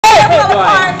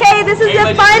Okay, this is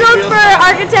the finals for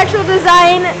Architectural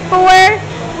Design 4.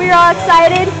 We're all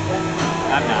excited.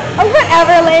 I'm not. Oh,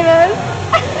 whatever, Lemos.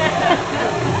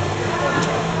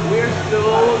 We're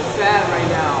so sad right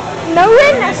now. No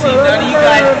one. See none of you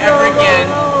guys ever again.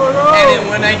 And then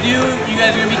when I do, you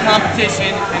guys are gonna be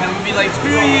competition, and I'm gonna be like,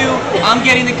 screw you, I'm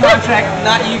getting the contract,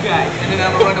 not you guys. And then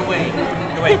I'm gonna run away.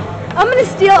 Wait. I'm gonna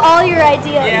steal all your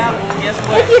ideas. Yeah, guess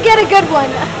what? If you get a good one.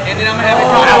 And then I'm gonna have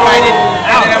it copyrighted.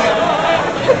 And then I'm gonna...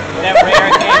 That rare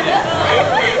occasion.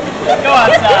 Go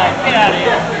outside. Get out of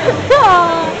here.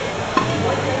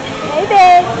 Hey,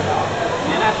 babe.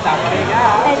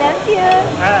 I love you.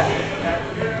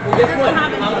 Well, guess what?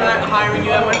 I'm not hiring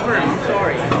you at my firm. I'm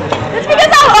sorry. That's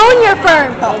because I'll own your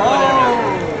firm.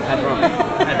 That's wrong.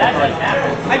 That doesn't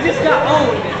happen. I just got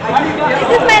owned.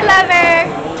 This is my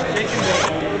lover.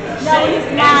 No, he's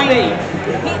mine.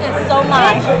 He is so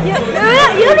mine.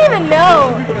 You don't even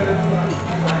know.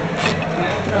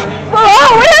 Whoa,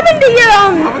 what happened to your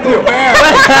Happened to your bear.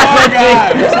 Oh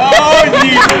God! Oh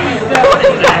Jesus! Oh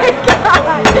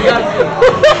my God!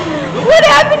 What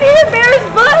happened to your bear's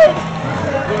butt?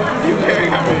 You carrying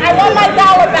me? I want my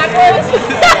dollar backwards.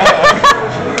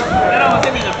 That almost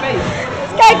hit me in the face.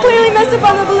 This guy clearly messed up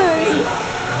on the balloons.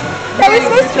 That was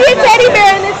supposed to be a teddy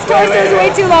bear and its torso is way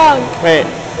too long. Wait.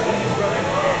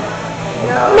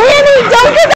 Manny, don't go